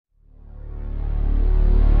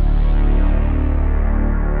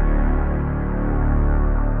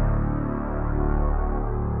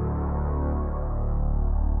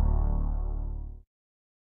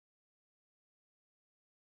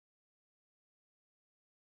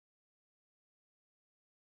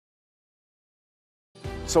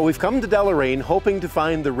So we've come to Deloraine hoping to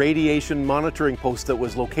find the radiation monitoring post that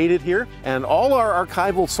was located here, and all our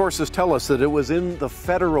archival sources tell us that it was in the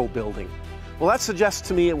Federal Building. Well, that suggests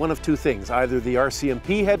to me one of two things, either the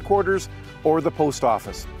RCMP headquarters or the post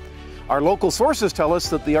office. Our local sources tell us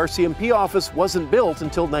that the RCMP office wasn't built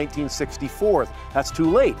until 1964. That's too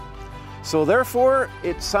late. So therefore,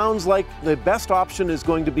 it sounds like the best option is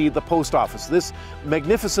going to be the post office. This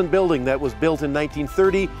magnificent building that was built in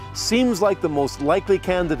 1930 seems like the most likely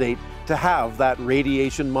candidate to have that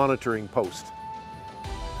radiation monitoring post.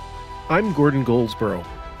 I'm Gordon Goldsborough,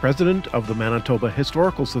 president of the Manitoba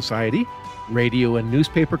Historical Society, radio and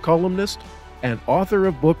newspaper columnist, and author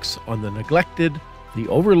of books on the neglected, the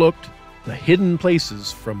overlooked, the hidden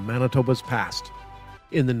places from Manitoba's past.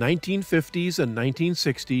 In the 1950s and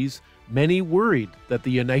 1960s, many worried that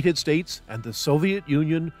the United States and the Soviet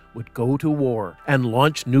Union would go to war and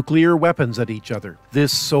launch nuclear weapons at each other.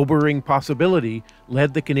 This sobering possibility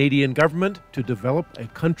led the Canadian government to develop a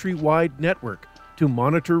countrywide network to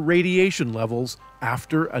monitor radiation levels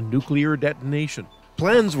after a nuclear detonation.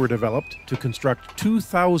 Plans were developed to construct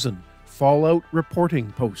 2,000 fallout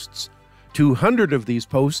reporting posts. 200 of these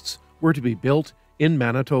posts were to be built in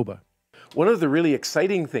Manitoba. One of the really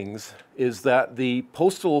exciting things is that the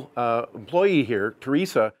postal employee here,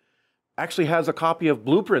 Teresa, actually has a copy of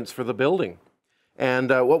blueprints for the building. And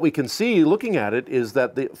what we can see looking at it is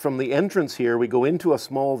that from the entrance here, we go into a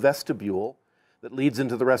small vestibule that leads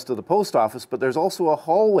into the rest of the post office, but there's also a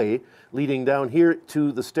hallway leading down here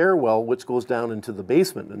to the stairwell, which goes down into the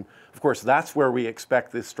basement. And of course, that's where we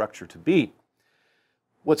expect this structure to be.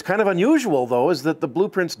 What's kind of unusual, though, is that the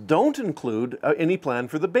blueprints don't include any plan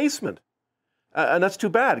for the basement. And that's too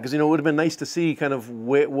bad, because, it would have been nice to see kind of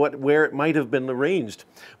where it might have been arranged.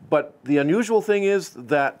 But the unusual thing is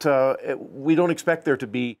that we don't expect there to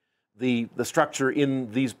be the structure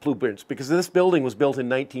in these blueprints, because this building was built in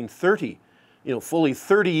 1930, fully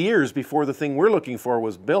 30 years before the thing we're looking for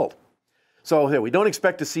was built. So we don't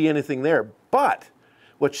expect to see anything there. But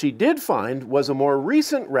what she did find was a more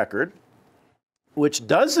recent record, which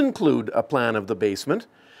does include a plan of the basement,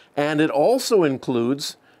 and it also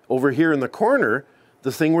includes, over here in the corner,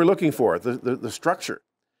 the thing we're looking for, the structure.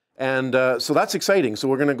 And so that's exciting. So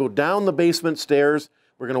we're going to go down the basement stairs,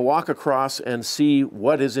 we're going to walk across and see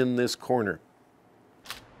what is in this corner.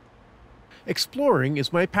 Exploring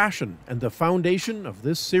is my passion and the foundation of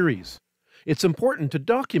this series. It's important to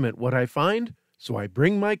document what I find, so I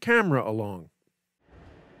bring my camera along.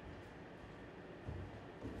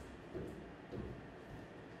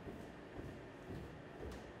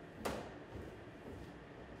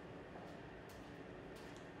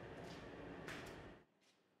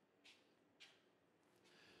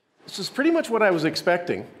 This is pretty much what I was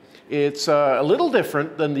expecting. It's a little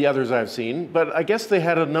different than the others I've seen, but I guess they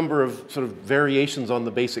had a number of sort of variations on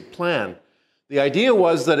the basic plan. The idea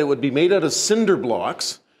was that it would be made out of cinder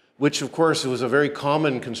blocks, which of course was a very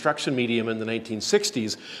common construction medium in the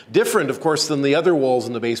 1960s. Different, of course, than the other walls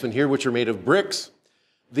in the basement here, which are made of bricks.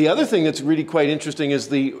 The other thing that's really quite interesting is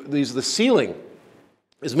the ceiling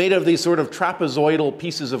is made of these sort of trapezoidal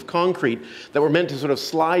pieces of concrete that were meant to sort of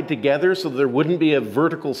slide together so that there wouldn't be a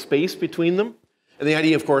vertical space between them. And the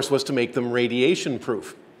idea, of course, was to make them radiation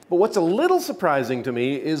proof. But what's a little surprising to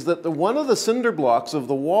me is that one of the cinder blocks of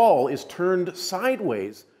the wall is turned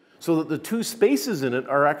sideways so that the two spaces in it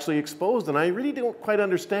are actually exposed. And I really don't quite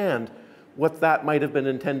understand what that might have been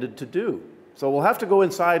intended to do. So we'll have to go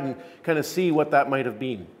inside and kind of see what that might have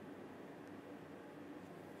been.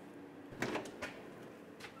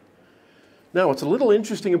 Now, what's a little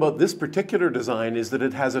interesting about this particular design is that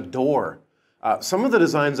it has a door. Some of the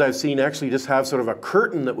designs I've seen actually just have sort of a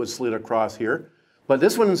curtain that was slid across here. But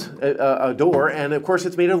this one's a door, and of course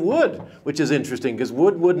it's made of wood, which is interesting, because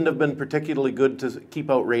wood wouldn't have been particularly good to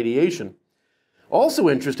keep out radiation. Also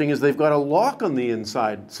interesting is they've got a lock on the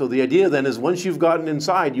inside. So the idea then is once you've gotten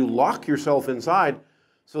inside, you lock yourself inside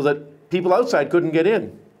so that people outside couldn't get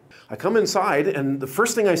in. I come inside, and the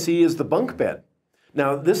first thing I see is the bunk bed.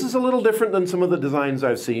 Now, this is a little different than some of the designs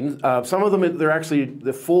I've seen. Some of them,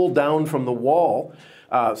 they fold down from the wall.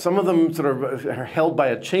 Some of them sort of are held by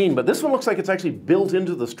a chain, but this one looks like it's actually built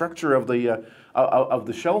into the structure of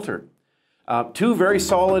the shelter. Two very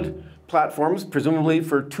solid platforms, presumably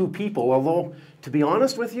for two people, although, to be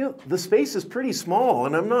honest with you, the space is pretty small,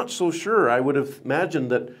 and I'm not so sure. I would have imagined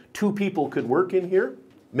that two people could work in here.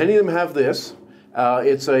 Many of them have this.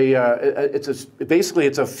 Basically,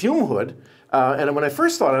 it's a fume hood. And when I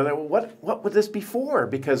first thought of it, what would this be for?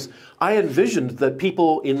 Because I envisioned that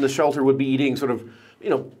people in the shelter would be eating sort of,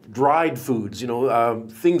 dried foods,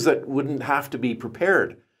 things that wouldn't have to be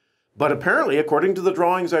prepared. But apparently, according to the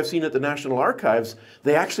drawings I've seen at the National Archives,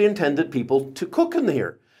 they actually intended people to cook in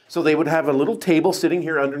here. So they would have a little table sitting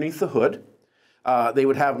here underneath the hood. They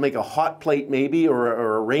would make a hot plate maybe,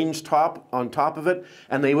 or a range top on top of it,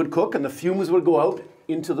 and they would cook, and the fumes would go out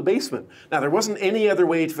into the basement. Now, there wasn't any other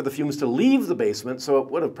way for the fumes to leave the basement, so it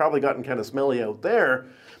would have probably gotten kind of smelly out there,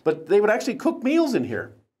 but they would actually cook meals in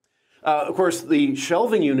here. Of course, the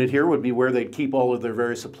shelving unit here would be where they'd keep all of their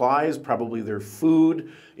various supplies, probably their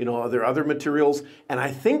food, their other materials, and I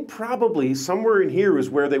think probably somewhere in here is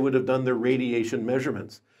where they would have done their radiation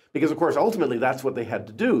measurements. Because, of course, ultimately that's what they had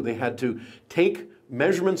to do. They had to take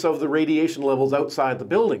measurements of the radiation levels outside the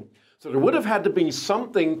building. So there would have had to be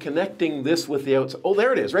something connecting this with the outside. Oh,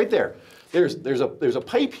 there it is, right there. There's a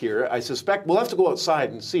pipe here. I suspect we'll have to go outside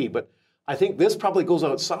and see, but I think this probably goes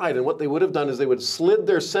outside, and what they would have done is they would have slid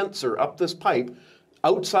their sensor up this pipe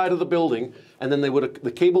outside of the building, and then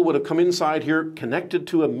the cable would have come inside here, connected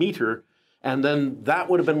to a meter, and then that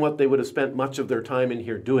would have been what they would have spent much of their time in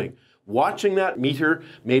here doing. Watching that meter,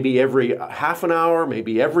 maybe every half an hour,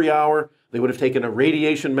 maybe every hour. They would have taken a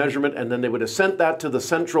radiation measurement, and then they would have sent that to the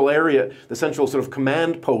central area, the central sort of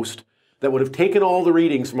command post that would have taken all the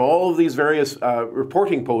readings from all of these various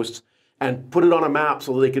reporting posts and put it on a map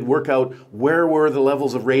so that they could work out where were the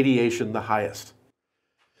levels of radiation the highest.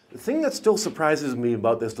 The thing that still surprises me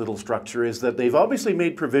about this little structure is that they've obviously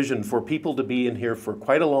made provision for people to be in here for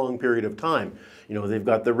quite a long period of time. They've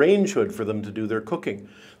got the range hood for them to do their cooking.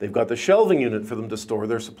 They've got the shelving unit for them to store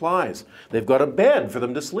their supplies. They've got a bed for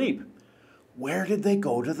them to sleep. Where did they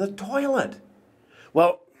go to the toilet?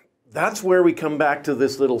 Well, that's where we come back to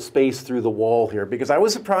this little space through the wall here, because I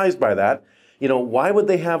was surprised by that. Why would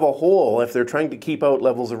they have a hole if they're trying to keep out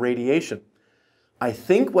levels of radiation? I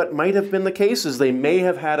think what might have been the case is they may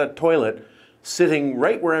have had a toilet sitting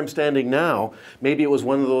right where I'm standing now. Maybe it was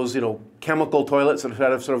one of those, chemical toilets that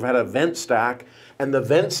had a vent stack, and the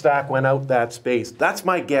vent stack went out that space. That's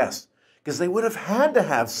my guess, because they would have had to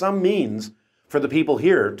have some means for the people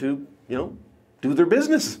here to, do their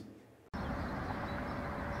business.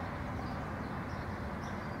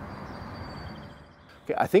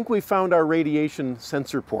 Okay, I think we found our radiation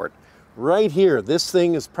sensor port. Right here, this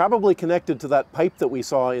thing is probably connected to that pipe that we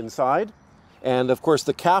saw inside. And of course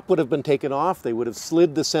the cap would have been taken off, they would have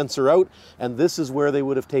slid the sensor out, and this is where they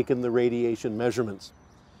would have taken the radiation measurements.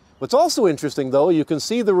 What's also interesting though, you can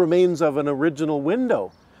see the remains of an original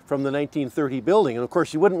window from the 1930 building. And of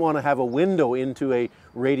course you wouldn't want to have a window into a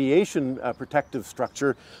radiation protective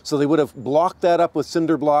structure, so they would have blocked that up with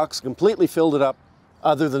cinder blocks, completely filled it up,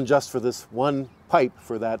 other than just for this one pipe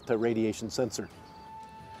for that radiation sensor.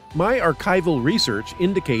 My archival research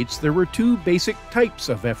indicates there were two basic types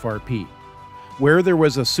of FRP. Where there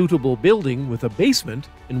was a suitable building with a basement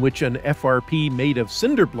in which an FRP made of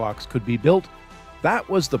cinder blocks could be built, that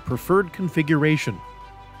was the preferred configuration.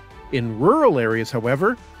 In rural areas,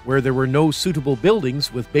 however, where there were no suitable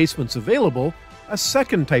buildings with basements available, a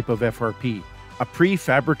second type of FRP, a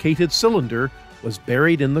prefabricated cylinder, was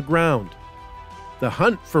buried in the ground. The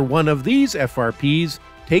hunt for one of these FRPs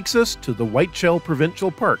takes us to the Whiteshell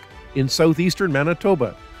Provincial Park in southeastern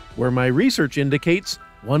Manitoba, where my research indicates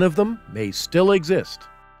one of them may still exist.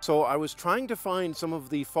 So I was trying to find some of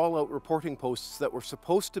the fallout reporting posts that were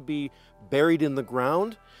supposed to be buried in the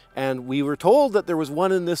ground, and we were told that there was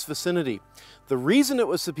one in this vicinity. The reason it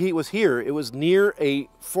was here, it was near a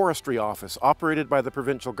forestry office operated by the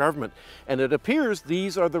provincial government, and it appears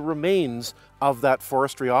these are the remains of that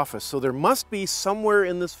forestry office. So there must be somewhere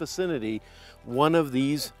in this vicinity one of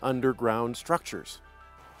these underground structures.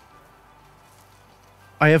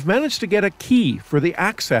 I have managed to get a key for the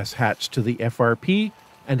access hatch to the FRP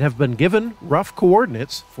and have been given rough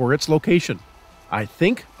coordinates for its location. I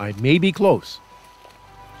think I may be close.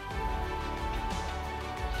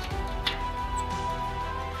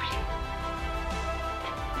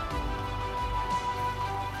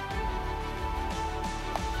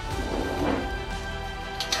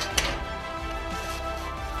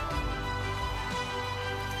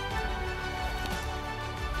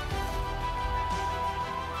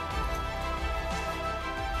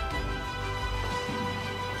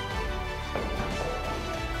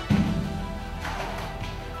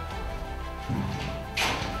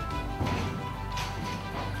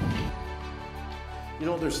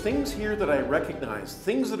 There's things here that I recognize,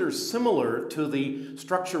 things that are similar to the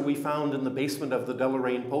structure we found in the basement of the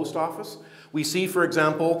Deloraine Post Office. We see, for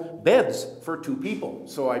example, beds for 2 people.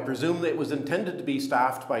 So I presume that it was intended to be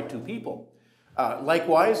staffed by 2 people.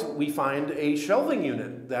 Likewise, we find a shelving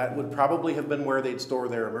unit that would probably have been where they'd store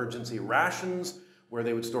their emergency rations, where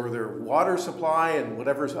they would store their water supply and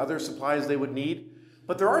whatever other supplies they would need.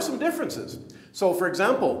 But there are some differences. So for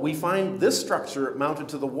example, we find this structure mounted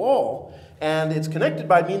to the wall, and it's connected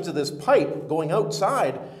by means of this pipe going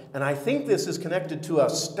outside, and I think this is connected to a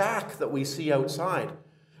stack that we see outside.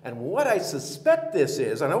 And what I suspect this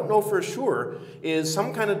is, I don't know for sure, is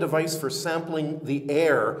some kind of device for sampling the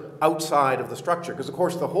air outside of the structure. Because of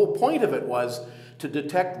course the whole point of it was to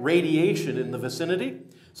detect radiation in the vicinity.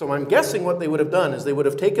 So I'm guessing what they would have done is they would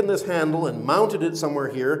have taken this handle and mounted it somewhere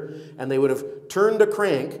here, and they would have turned a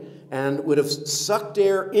crank and would have sucked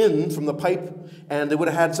air in from the pipe, and they would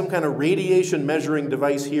have had some kind of radiation measuring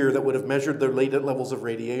device here that would have measured the levels of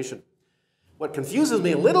radiation. What confuses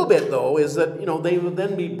me a little bit, though, is that they would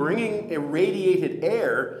then be bringing irradiated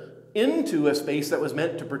air into a space that was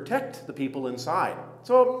meant to protect the people inside.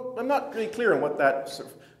 So I'm not really clear on what that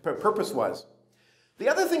purpose was. The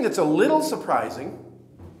other thing that's a little surprising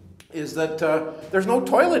is that there's no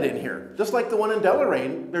toilet in here. Just like the one in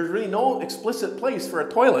Deloraine, there's really no explicit place for a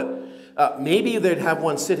toilet. Maybe they'd have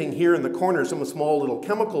one sitting here in the corner, some small little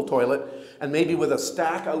chemical toilet, and maybe with a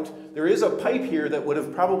stack out. There is a pipe here that would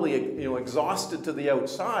have probably exhausted to the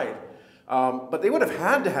outside. But they would have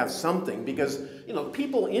had to have something, because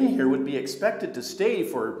people in here would be expected to stay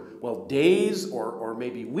for, well, days or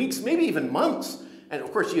maybe weeks, maybe even months. And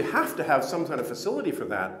of course you have to have some kind of facility for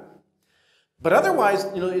that. But otherwise,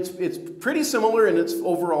 it's pretty similar in its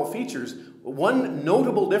overall features. One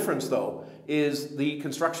notable difference, though, is the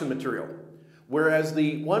construction material. Whereas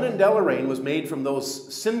the one in Deloraine was made from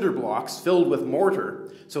those cinder blocks filled with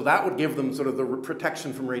mortar, so that would give them sort of the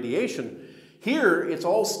protection from radiation. Here, it's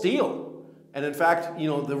all steel. And in fact,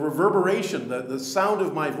 the reverberation, the sound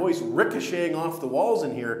of my voice ricocheting off the walls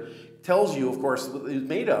in here tells you, of course, what it's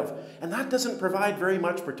made of. And that doesn't provide very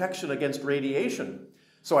much protection against radiation.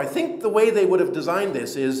 So I think the way they would have designed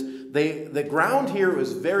this is the ground here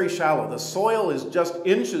is very shallow. The soil is just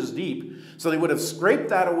inches deep. So they would have scraped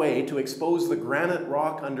that away to expose the granite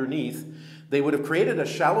rock underneath. They would have created a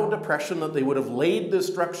shallow depression that they would have laid this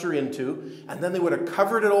structure into, and then they would have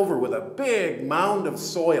covered it over with a big mound of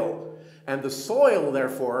soil. And the soil,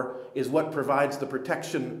 therefore, is what provides the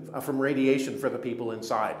protection from radiation for the people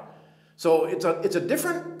inside. So it's a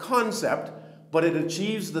different concept, but it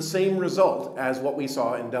achieves the same result as what we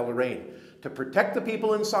saw in Deloraine, to protect the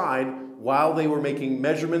people inside while they were making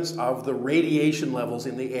measurements of the radiation levels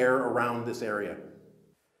in the air around this area.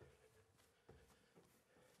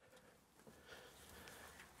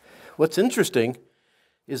 What's interesting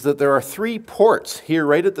is that there are 3 ports here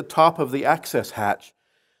right at the top of the access hatch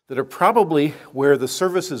that are probably where the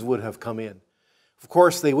services would have come in. Of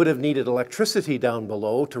course, they would have needed electricity down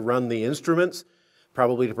below to run the instruments,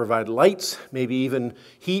 probably to provide lights, maybe even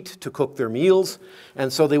heat to cook their meals.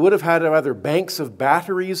 And so they would have had either banks of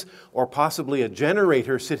batteries or possibly a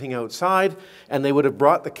generator sitting outside, and they would have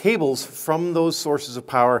brought the cables from those sources of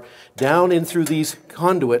power down in through these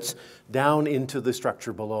conduits, down into the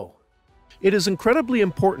structure below. It is incredibly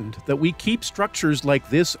important that we keep structures like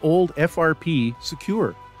this old FRP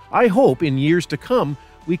secure. I hope in years to come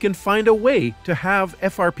we can find a way to have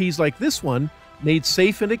FRPs like this one made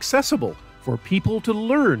safe and accessible for people to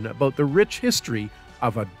learn about the rich history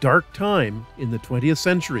of a dark time in the 20th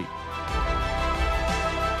century.